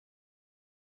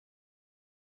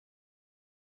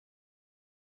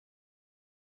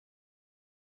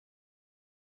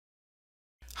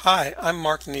Hi, I'm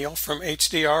Mark Neal from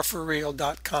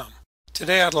HDRforreal.com.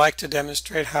 Today I'd like to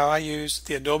demonstrate how I use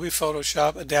the Adobe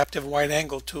Photoshop Adaptive Wide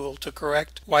Angle tool to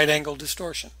correct wide angle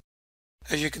distortion.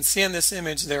 As you can see in this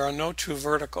image, there are no true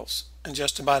verticals, and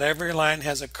just about every line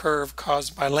has a curve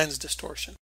caused by lens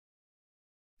distortion.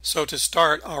 So to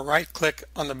start, I'll right-click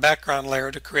on the background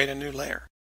layer to create a new layer.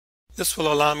 This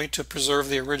will allow me to preserve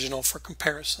the original for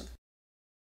comparison.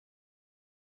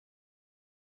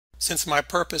 Since my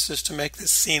purpose is to make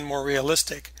this scene more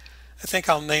realistic, I think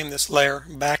I'll name this layer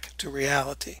Back to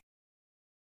Reality.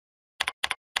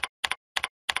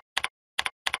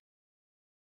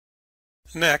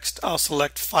 Next, I'll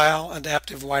select File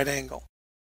Adaptive Wide Angle.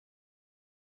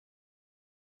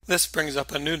 This brings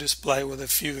up a new display with a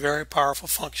few very powerful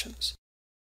functions.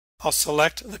 I'll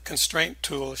select the Constraint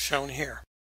tool shown here.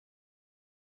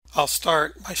 I'll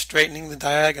start by straightening the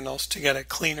diagonals to get a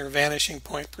cleaner vanishing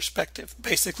point perspective,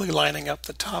 basically lining up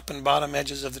the top and bottom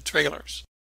edges of the trailers.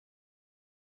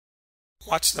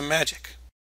 Watch the magic.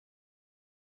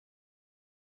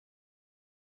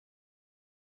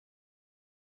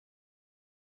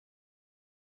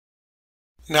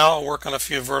 Now I'll work on a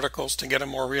few verticals to get a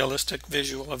more realistic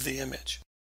visual of the image.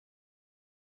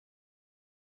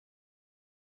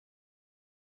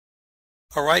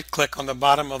 A right-click on the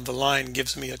bottom of the line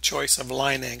gives me a choice of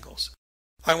line angles.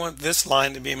 I want this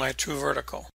line to be my true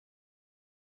vertical.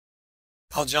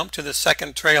 I'll jump to the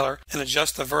second trailer and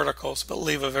adjust the verticals, but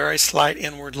leave a very slight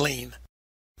inward lean.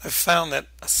 I've found that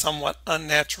a somewhat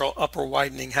unnatural upper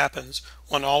widening happens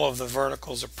when all of the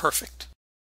verticals are perfect.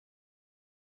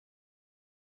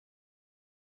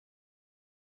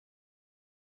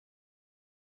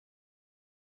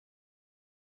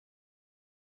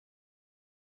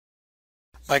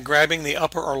 By grabbing the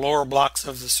upper or lower blocks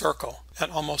of the circle, an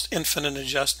almost infinite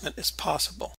adjustment is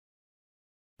possible.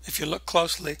 If you look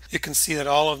closely, you can see that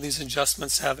all of these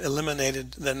adjustments have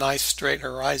eliminated the nice straight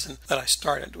horizon that I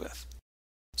started with.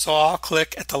 So I'll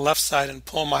click at the left side and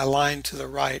pull my line to the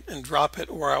right and drop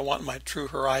it where I want my true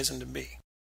horizon to be.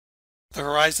 The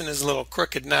horizon is a little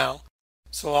crooked now,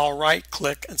 so I'll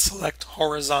right-click and select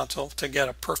Horizontal to get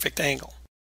a perfect angle.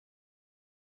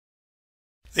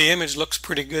 The image looks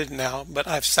pretty good now, but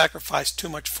I've sacrificed too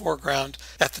much foreground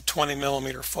at the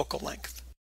 20mm focal length.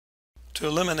 To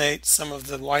eliminate some of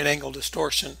the wide angle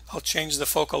distortion, I'll change the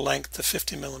focal length to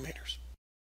 50mm.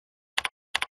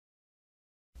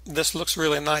 This looks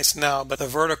really nice now, but the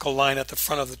vertical line at the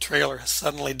front of the trailer has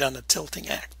suddenly done a tilting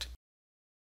act.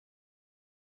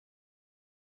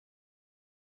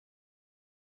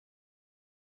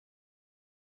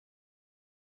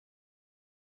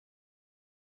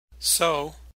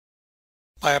 So,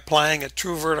 by applying a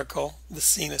true vertical, the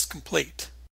scene is complete.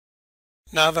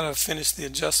 Now that I've finished the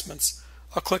adjustments,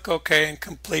 I'll click OK and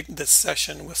complete this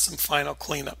session with some final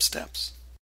cleanup steps.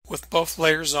 With both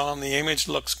layers on, the image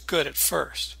looks good at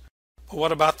first. But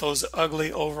what about those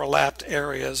ugly overlapped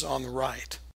areas on the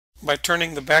right? By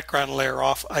turning the background layer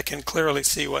off, I can clearly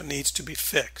see what needs to be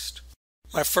fixed.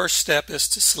 My first step is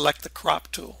to select the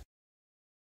Crop tool.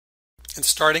 And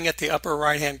starting at the upper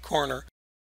right-hand corner,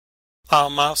 I'll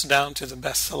mouse down to the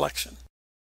best selection.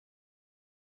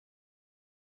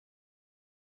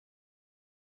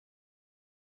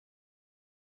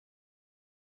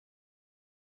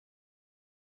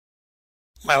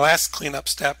 My last cleanup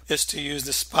step is to use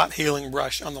the spot healing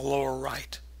brush on the lower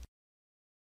right.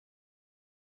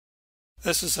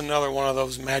 This is another one of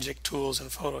those magic tools in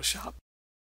Photoshop.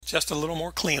 Just a little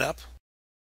more cleanup.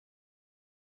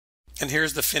 And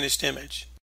here's the finished image.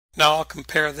 Now I'll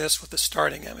compare this with the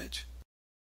starting image.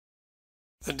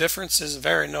 The difference is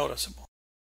very noticeable.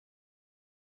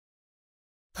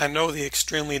 I know the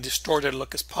extremely distorted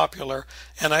look is popular,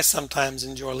 and I sometimes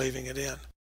enjoy leaving it in.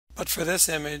 But for this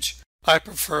image, I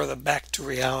prefer the Back to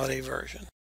Reality version.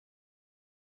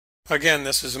 Again,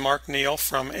 this is Mark Neal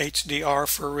from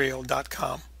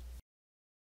HDRforreal.com.